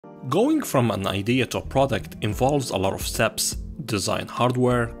Going from an idea to a product involves a lot of steps: design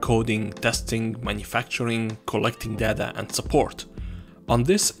hardware, coding, testing, manufacturing, collecting data, and support. On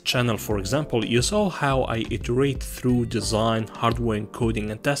this channel, for example, you saw how I iterate through design, hardware, coding,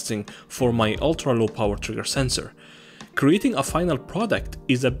 and testing for my ultra-low power trigger sensor. Creating a final product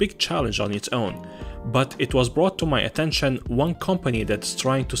is a big challenge on its own, but it was brought to my attention one company that's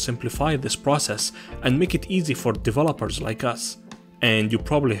trying to simplify this process and make it easy for developers like us. And you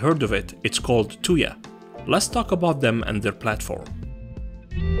probably heard of it, it's called Tuya. Let's talk about them and their platform.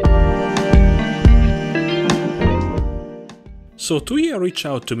 So Tuya reached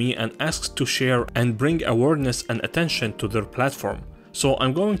out to me and asked to share and bring awareness and attention to their platform. So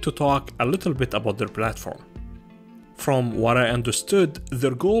I'm going to talk a little bit about their platform. From what I understood,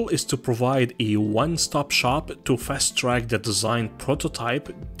 their goal is to provide a one-stop shop to fast-track the design,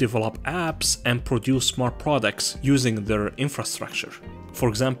 prototype, develop apps, and produce smart products using their infrastructure. For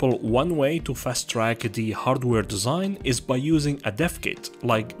example, one way to fast-track the hardware design is by using a Devkit,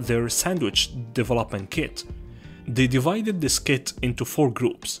 like their sandwich development kit. They divided this kit into 4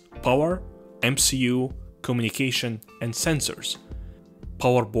 groups: power, MCU, communication, and sensors.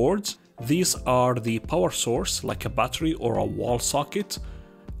 Power boards. These are the power source, like a battery or a wall socket.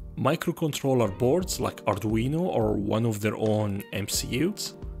 Microcontroller boards like Arduino or one of their own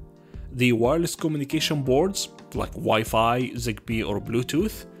MCUs. The wireless communication boards like Wi-Fi, Zigbee or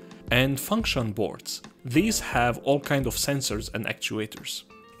Bluetooth. And function boards. These have all kinds of sensors and actuators.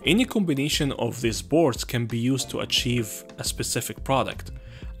 Any combination of these boards can be used to achieve a specific product.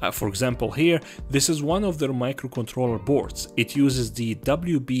 For example, here, this is one of their microcontroller boards. It uses the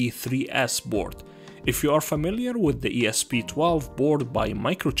WB3S board. If you are familiar with the ESP12 board by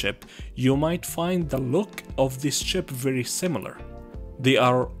Microchip, you might find the look of this chip very similar. They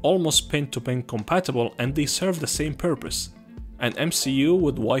are almost pin-to-pin compatible and they serve the same purpose: an MCU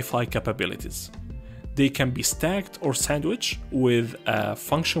with Wi-Fi capabilities. They can be stacked or sandwiched with a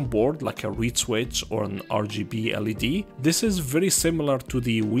function board like a reed switch or an RGB LED. This is very similar to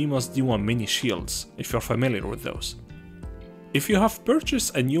the Wemos D1 mini shields, if you're familiar with those. If you have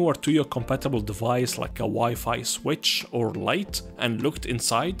purchased a newer Tuya compatible device like a Wi-Fi switch or light and looked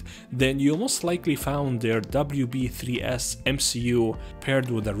inside, then you most likely found their WB3S MCU paired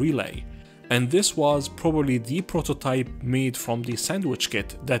with a relay. And this was probably the prototype made from the sandwich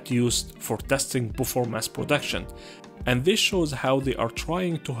kit that used for testing before mass production. And this shows how they are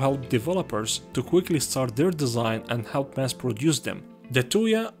trying to help developers to quickly start their design and help mass produce them. The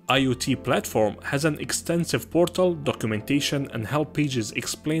Tuya IoT platform has an extensive portal, documentation, and help pages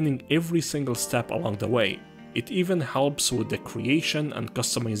explaining every single step along the way. It even helps with the creation and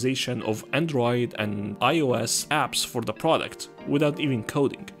customization of Android and iOS apps for the product without even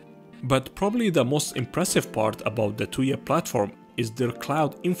coding. But probably the most impressive part about the Tuya platform is their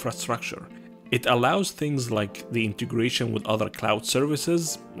cloud infrastructure. It allows things like the integration with other cloud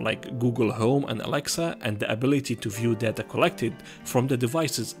services like Google Home and Alexa, and the ability to view data collected from the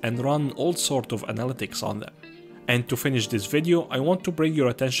devices and run all sorts of analytics on them. And to finish this video, I want to bring your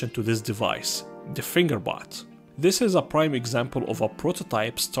attention to this device, the Fingerbot. This is a prime example of a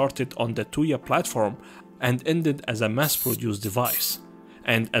prototype started on the Tuya platform and ended as a mass-produced device.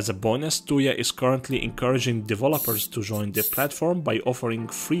 And as a bonus, Tuya is currently encouraging developers to join the platform by offering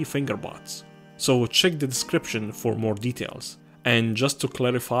free Fingerbots. So check the description for more details. And just to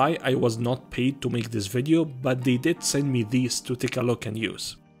clarify, I was not paid to make this video, but they did send me these to take a look and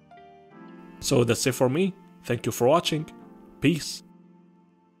use. So that's it for me. Thank you for watching. Peace.